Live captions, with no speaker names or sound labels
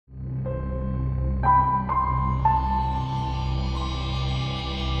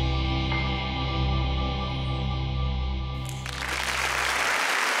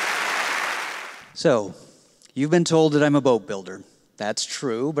So, you've been told that I'm a boat builder. That's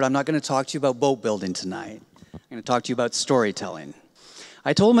true, but I'm not going to talk to you about boat building tonight. I'm going to talk to you about storytelling.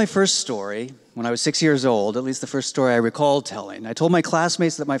 I told my first story when I was 6 years old, at least the first story I recall telling. I told my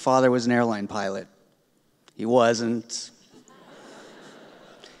classmates that my father was an airline pilot. He wasn't.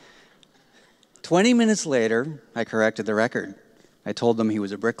 20 minutes later, I corrected the record. I told them he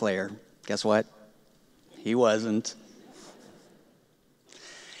was a bricklayer. Guess what? He wasn't.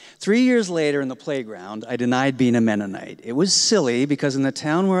 3 years later in the playground, I denied being a Mennonite. It was silly because in the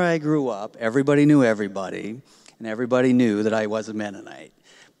town where I grew up, everybody knew everybody, and everybody knew that I was a Mennonite.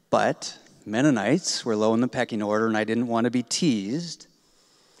 But Mennonites were low in the pecking order, and I didn't want to be teased.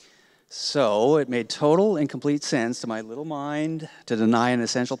 So it made total and complete sense to my little mind to deny an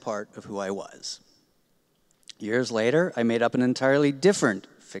essential part of who I was. Years later, I made up an entirely different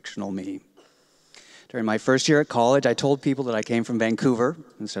fictional me. During my first year at college, I told people that I came from Vancouver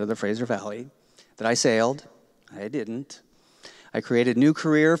instead of the Fraser Valley, that I sailed. I didn't. I created a new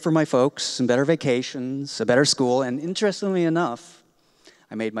career for my folks, some better vacations, a better school, and interestingly enough,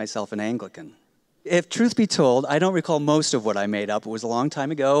 I made myself an Anglican. If truth be told, I don't recall most of what I made up. It was a long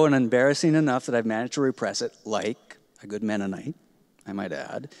time ago and embarrassing enough that I've managed to repress it, like a good Mennonite, I might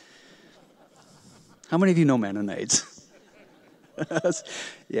add. How many of you know Mennonites?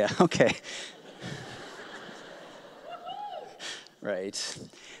 Yeah, okay. Right.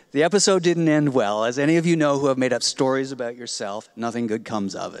 The episode didn't end well. As any of you know who have made up stories about yourself, nothing good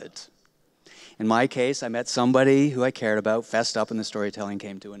comes of it. In my case, I met somebody who I cared about, fessed up, and the storytelling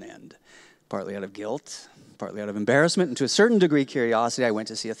came to an end. Partly out of guilt, partly out of embarrassment, and to a certain degree curiosity, I went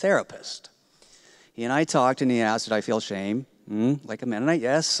to see a therapist. He and I talked, and he asked, did I feel shame? Like a Mennonite?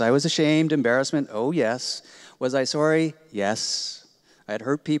 Yes. I was ashamed. Embarrassment? Oh, yes. Was I sorry? Yes. I had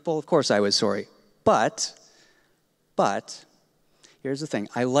hurt people? Of course I was sorry. But, here's the thing.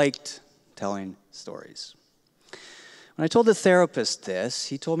 I liked telling stories. When I told the therapist this,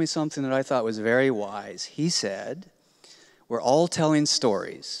 he told me something that I thought was very wise. He said, we're all telling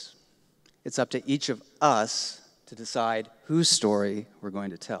stories. It's up to each of us to decide whose story we're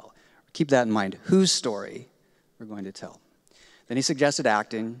going to tell. Keep that in mind, whose story we're going to tell. Then he suggested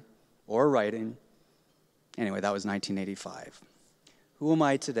acting or writing. Anyway, that was 1985. Who am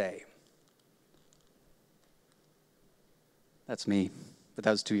I today? That's me, but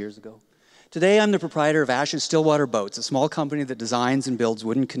that was 2 years ago. Today, I'm the proprietor of Ash's Stillwater Boats, a small company that designs and builds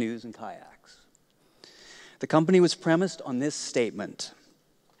wooden canoes and kayaks. The company was premised on this statement: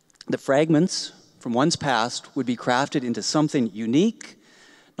 the fragments from one's past would be crafted into something unique,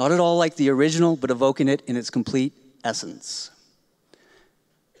 not at all like the original, but evoking it in its complete essence.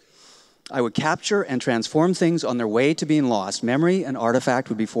 I would capture and transform things on their way to being lost. Memory and artifact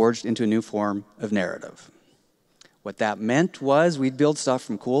would be forged into a new form of narrative. What that meant was we'd build stuff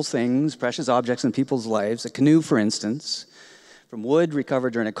from cool things, precious objects in people's lives, a canoe, for instance, from wood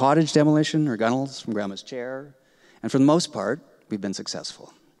recovered during a cottage demolition or gunnels from Grandma's chair. And for the most part, we've been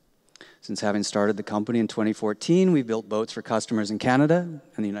successful. Since having started the company in 2014, we've built boats for customers in Canada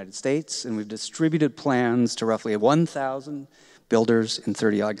and the United States, and we've distributed plans to roughly 1,000 builders in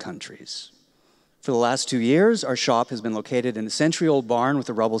 30-odd countries. For the last 2 years, our shop has been located in a century-old barn with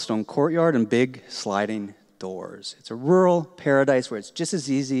a rubble-stone courtyard and big sliding doors. It's a rural paradise where it's just as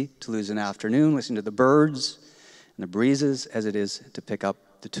easy to lose an afternoon listening to the birds and the breezes as it is to pick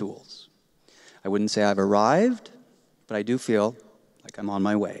up the tools. I wouldn't say I've arrived, but I do feel like I'm on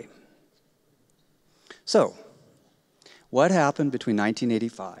my way. So, what happened between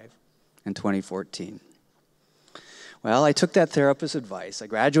 1985 and 2014? Well, I took that therapist's advice. I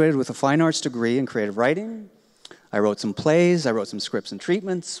graduated with a fine arts degree in creative writing. I wrote some plays, I wrote some scripts and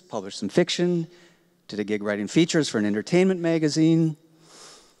treatments, published some fiction, did a gig writing features for an entertainment magazine.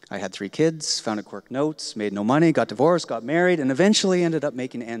 I had 3 kids, founded Quirk Notes, made no money, got divorced, got married, and eventually ended up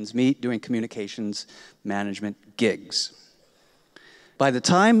making ends meet doing communications management gigs. By the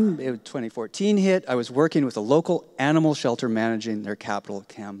time 2014 hit, I was working with a local animal shelter managing their capital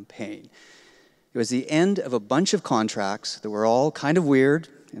campaign. It was the end of a bunch of contracts that were all kind of weird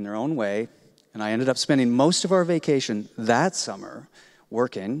in their own way, and I ended up spending most of our vacation that summer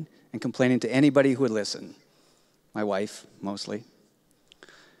working and complaining to anybody who would listen. My wife, mostly.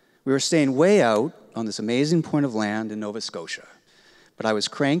 We were staying way out on this amazing point of land in Nova Scotia, but I was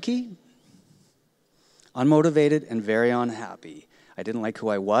cranky, unmotivated, and very unhappy. I didn't like who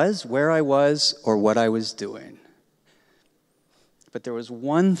I was, where I was, or what I was doing. But there was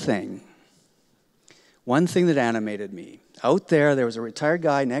one thing that animated me. Out there was a retired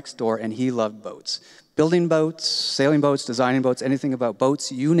guy next door, and he loved boats. Building boats, sailing boats, designing boats, anything about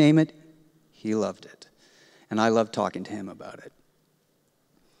boats, you name it, he loved it. And I loved talking to him about it.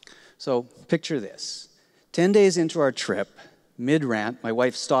 So picture this. 10 days into our trip, mid-rant, my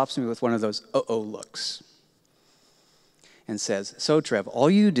wife stops me with one of those uh-oh looks and says, "So, Trev, all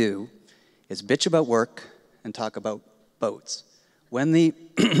you do is bitch about work and talk about boats. When the,"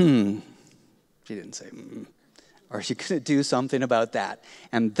 she didn't say, "are you going to do something about that?"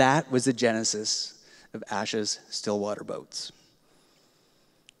 And that was the genesis of Ash's Stillwater Boats.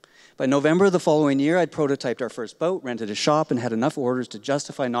 By November of the following year, I'd prototyped our first boat, rented a shop, and had enough orders to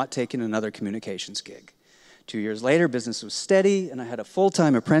justify not taking another communications gig. 2 years later, business was steady, and I had a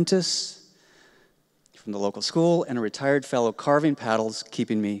full-time apprentice from the local school and a retired fellow carving paddles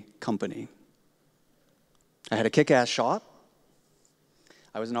keeping me company. I had a kick-ass shop.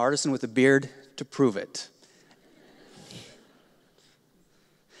 I was an artisan with a beard to prove it.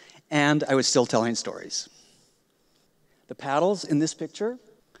 And I was still telling stories. The paddles in this picture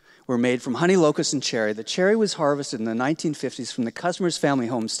were made from honey, locust, and cherry. The cherry was harvested in the 1950s from the customer's family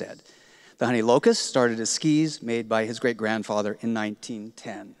homestead. The honey locust started as skis made by his great-grandfather in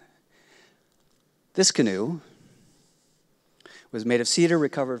 1910. This canoe was made of cedar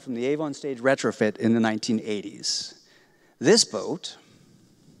recovered from the Avon stage retrofit in the 1980s. This boat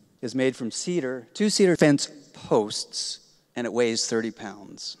is made from cedar, 2 cedar fence posts, and it weighs 30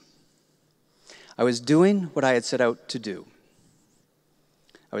 pounds. I was doing what I had set out to do.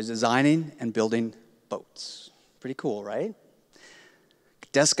 I was designing and building boats. Pretty cool, right?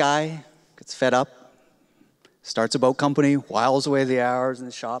 Desk guy gets fed up, starts a boat company, whiles away the hours in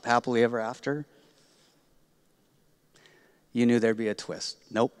the shop, happily ever after. You knew there'd be a twist.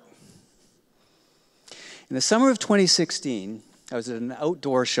 Nope. In the summer of 2016, I was at an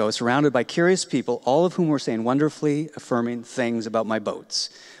outdoor show surrounded by curious people, all of whom were saying wonderfully affirming things about my boats.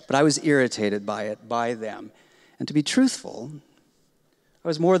 But I was irritated by it, by them. And to be truthful, I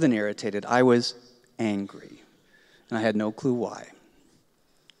was more than irritated. I was angry. And I had no clue why.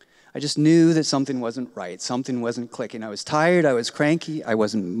 I just knew that something wasn't right. Something wasn't clicking. I was tired. I was cranky. I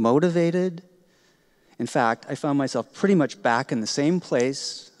wasn't motivated. In fact, I found myself pretty much back in the same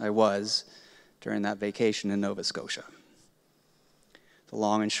place I was during that vacation in Nova Scotia. The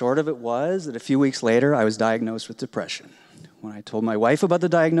long and short of it was that a few weeks later, I was diagnosed with depression. When I told my wife about the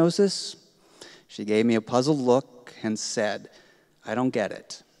diagnosis, she gave me a puzzled look and said, "I don't get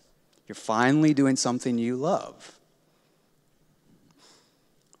it. You're finally doing something you love."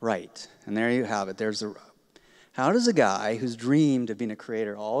 Right, and there you have it. There's the rub. How does a guy who's dreamed of being a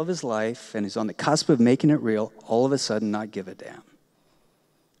creator all of his life and is on the cusp of making it real all of a sudden not give a damn?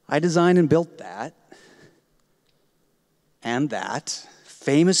 I designed and built that, and that.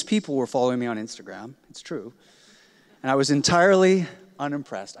 Famous people were following me on Instagram. It's true. And I was entirely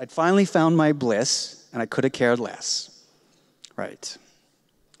unimpressed. I'd finally found my bliss, and I could have cared less. Right.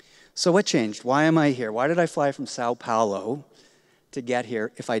 So what changed? Why am I here? Why did I fly from Sao Paulo to get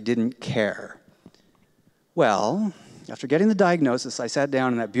here if I didn't care? Well, after getting the diagnosis, I sat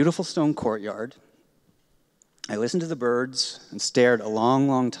down in that beautiful stone courtyard. I listened to the birds and stared a long,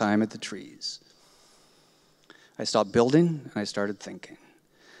 long time at the trees. I stopped building, and I started thinking.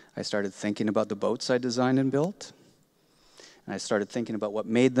 I started thinking about the boats I designed and built, and I started thinking about what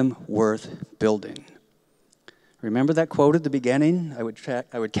made them worth building. Remember that quote at the beginning? I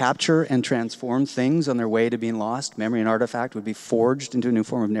would capture and transform things on their way to being lost. Memory and artifact would be forged into a new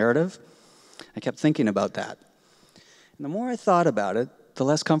form of narrative. I kept thinking about that. And the more I thought about it, the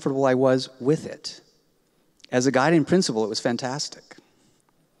less comfortable I was with it. As a guiding principle, it was fantastic.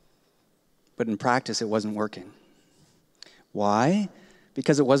 But in practice, it wasn't working. Why?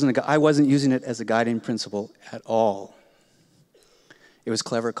 Because I wasn't using it as a guiding principle at all. It was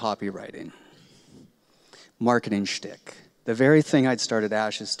clever copywriting. Marketing shtick, the very thing I'd started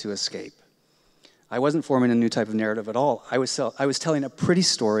Ashes to escape. I wasn't forming a new type of narrative at all. I was telling a pretty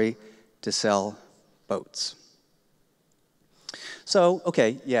story to sell boats. So,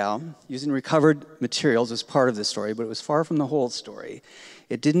 okay, yeah, using recovered materials was part of the story, but it was far from the whole story.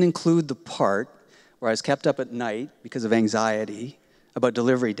 It didn't include the part where I was kept up at night because of anxiety about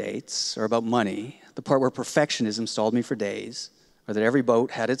delivery dates or about money, the part where perfectionism stalled me for days, or that every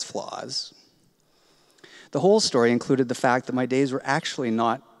boat had its flaws. The whole story included the fact that my days were actually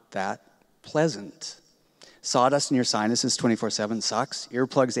not that pleasant. Sawdust in your sinuses 24/7 sucks.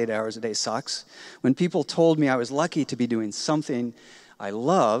 Earplugs 8 hours a day sucks. When people told me I was lucky to be doing something I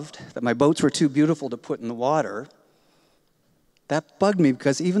loved, that my boats were too beautiful to put in the water, that bugged me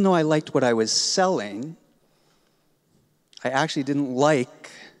because even though I liked what I was selling, I actually didn't like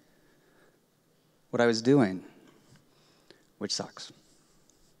what I was doing, which sucks.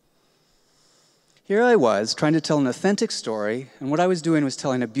 Here I was, trying to tell an authentic story, and what I was doing was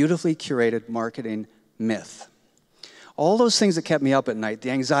telling a beautifully curated marketing myth. All those things that kept me up at night,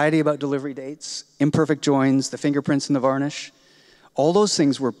 the anxiety about delivery dates, imperfect joins, the fingerprints in the varnish, all those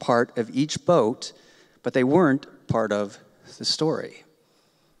things were part of each boat, but they weren't part of the story.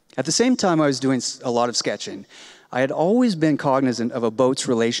 At the same time I was doing a lot of sketching, I had always been cognizant of a boat's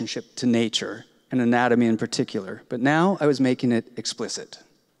relationship to nature, and anatomy in particular, but now I was making it explicit.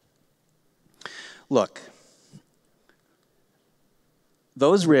 Look,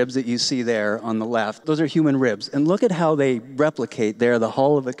 those ribs that you see there on the left, those are human ribs, and look at how they replicate there the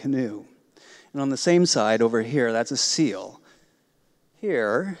hull of a canoe. And on the same side over here, that's a seal.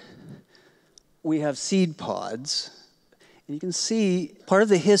 Here, we have seed pods, and you can see part of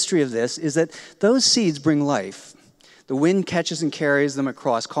the history of this is that those seeds bring life. The wind catches and carries them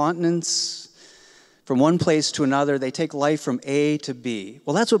across continents, from one place to another. They take life from A to B.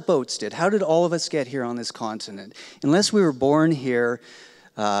 Well, that's what boats did. How did all of us get here on this continent? Unless we were born here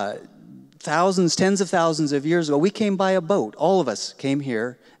thousands, tens of thousands of years ago, we came by a boat. All of us came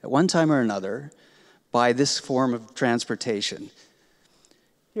here at one time or another by this form of transportation.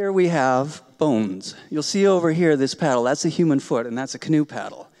 Here we have bones. You'll see over here this paddle. That's a human foot, and that's a canoe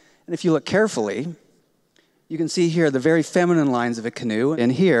paddle. And if you look carefully, you can see here the very feminine lines of a canoe,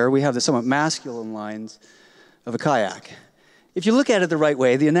 and here we have the somewhat masculine lines of a kayak. If you look at it the right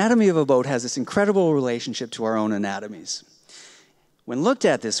way, the anatomy of a boat has this incredible relationship to our own anatomies. When looked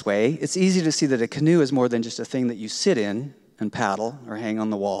at this way, it's easy to see that a canoe is more than just a thing that you sit in and paddle or hang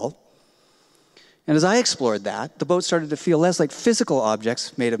on the wall. And as I explored that, the boat started to feel less like physical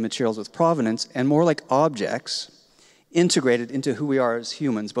objects made of materials with provenance and more like objects integrated into who we are as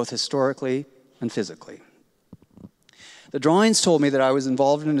humans, both historically and physically. The drawings told me that I was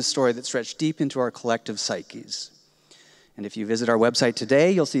involved in a story that stretched deep into our collective psyches. And if you visit our website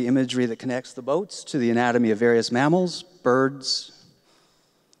today, you'll see imagery that connects the boats to the anatomy of various mammals, birds,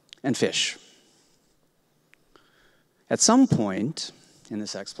 and fish. At some point in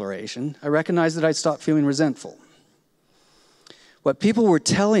this exploration, I recognized that I'd stopped feeling resentful. What people were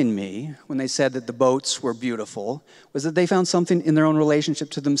telling me when they said that the boats were beautiful was that they found something in their own relationship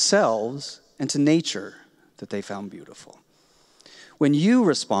to themselves and to nature that they found beautiful. When you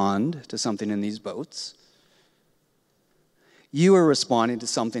respond to something in these boats, you are responding to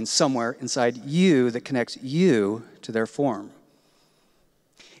something somewhere inside you that connects you to their form.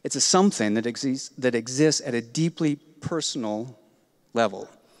 It's a something that exists at a deeply personal level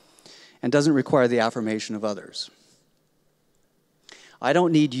and doesn't require the affirmation of others. I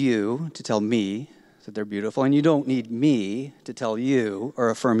don't need you to tell me that they're beautiful, and you don't need me to tell you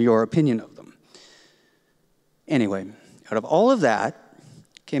or affirm your opinion of them. Anyway, out of all of that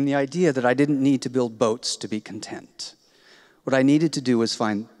came the idea that I didn't need to build boats to be content. What I needed to do was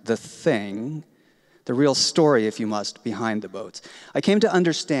find the thing, the real story, if you must, behind the boats. I came to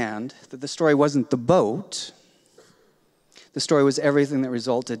understand that the story wasn't the boat. The story was everything that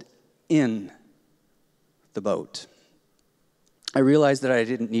resulted in the boat. I realized that I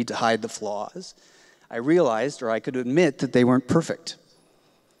didn't need to hide the flaws. I realized, or I could admit, that they weren't perfect.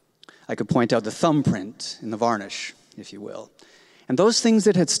 I could point out the thumbprint in the varnish, if you will. And those things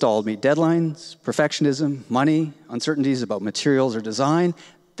that had stalled me, deadlines, perfectionism, money, uncertainties about materials or design,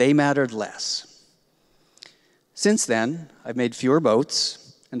 they mattered less. Since then, I've made fewer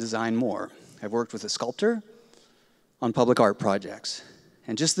boats and designed more. I've worked with a sculptor on public art projects.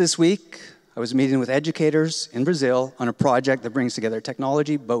 And just this week, I was meeting with educators in Brazil on a project that brings together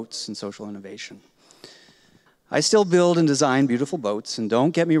technology, boats, and social innovation. I still build and design beautiful boats, and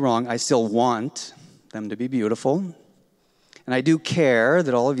don't get me wrong, I still want them to be beautiful. And I do care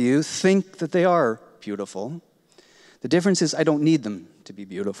that all of you think that they are beautiful. The difference is I don't need them to be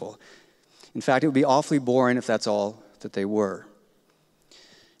beautiful. In fact, it would be awfully boring if that's all that they were.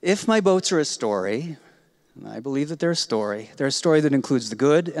 If my boats are a story, and I believe that they're a story that includes the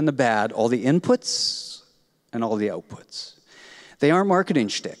good and the bad, all the inputs and all the outputs. They aren't marketing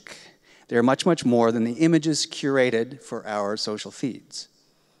shtick. They are much, much more than the images curated for our social feeds.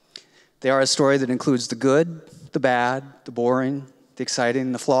 They are a story that includes the good, the bad, the boring, the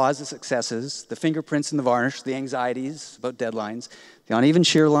exciting, the flaws, the successes, the fingerprints in the varnish, the anxieties about deadlines, the uneven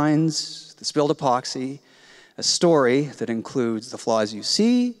shear lines, the spilled epoxy, a story that includes the flaws you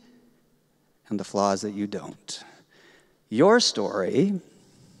see and the flaws that you don't. Your story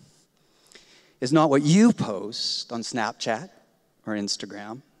is not what you post on Snapchat or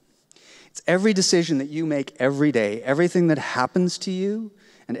Instagram. It's every decision that you make every day, everything that happens to you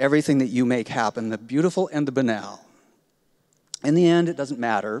and everything that you make happen, the beautiful and the banal. In the end, it doesn't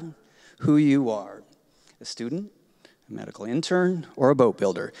matter who you are, a student, a medical intern, or a boat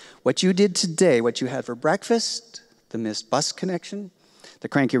builder. What you did today, what you had for breakfast, the missed bus connection, the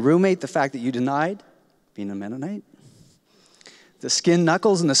cranky roommate, the fact that you denied being a Mennonite, the skin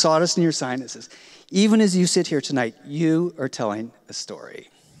knuckles and the sawdust in your sinuses. Even as you sit here tonight, you are telling a story.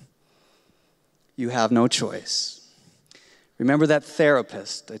 You have no choice. Remember that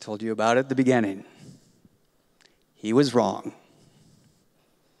therapist I told you about at the beginning? He was wrong.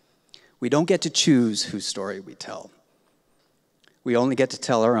 We don't get to choose whose story we tell. We only get to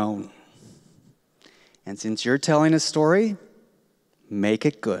tell our own. And since you're telling a story, make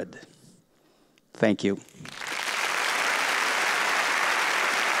it good. Thank you.